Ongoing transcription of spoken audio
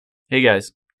Hey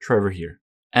guys, Trevor here.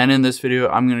 And in this video,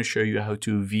 I'm going to show you how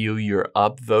to view your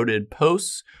upvoted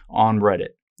posts on Reddit.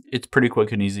 It's pretty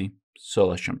quick and easy, so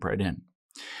let's jump right in.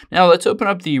 Now let's open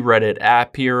up the Reddit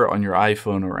app here on your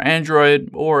iPhone or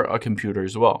Android or a computer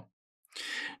as well.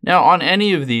 Now on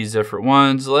any of these different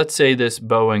ones, let's say this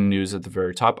Boeing news at the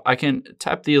very top, I can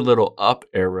tap the little up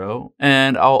arrow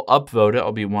and I'll upvote it.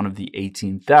 I'll be one of the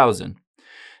 18,000.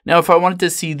 Now, if I wanted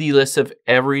to see the list of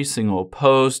every single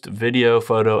post, video,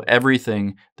 photo,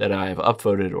 everything that I have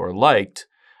upvoted or liked,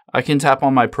 I can tap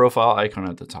on my profile icon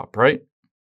at the top right.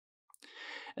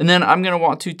 And then I'm going to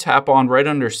want to tap on right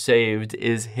under saved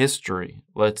is history.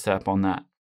 Let's tap on that.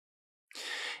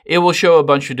 It will show a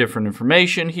bunch of different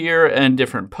information here and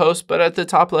different posts, but at the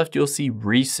top left, you'll see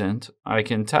recent. I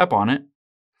can tap on it.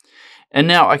 And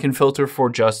now I can filter for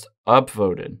just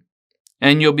upvoted.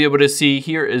 And you'll be able to see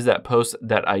here is that post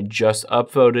that I just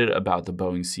upvoted about the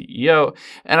Boeing CEO.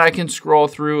 And I can scroll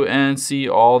through and see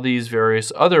all these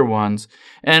various other ones.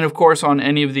 And of course, on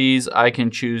any of these, I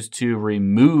can choose to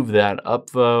remove that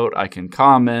upvote. I can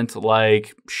comment,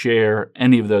 like, share,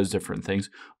 any of those different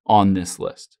things on this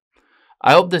list.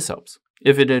 I hope this helps.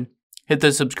 If it did, hit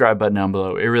the subscribe button down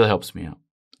below. It really helps me out.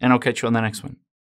 And I'll catch you on the next one.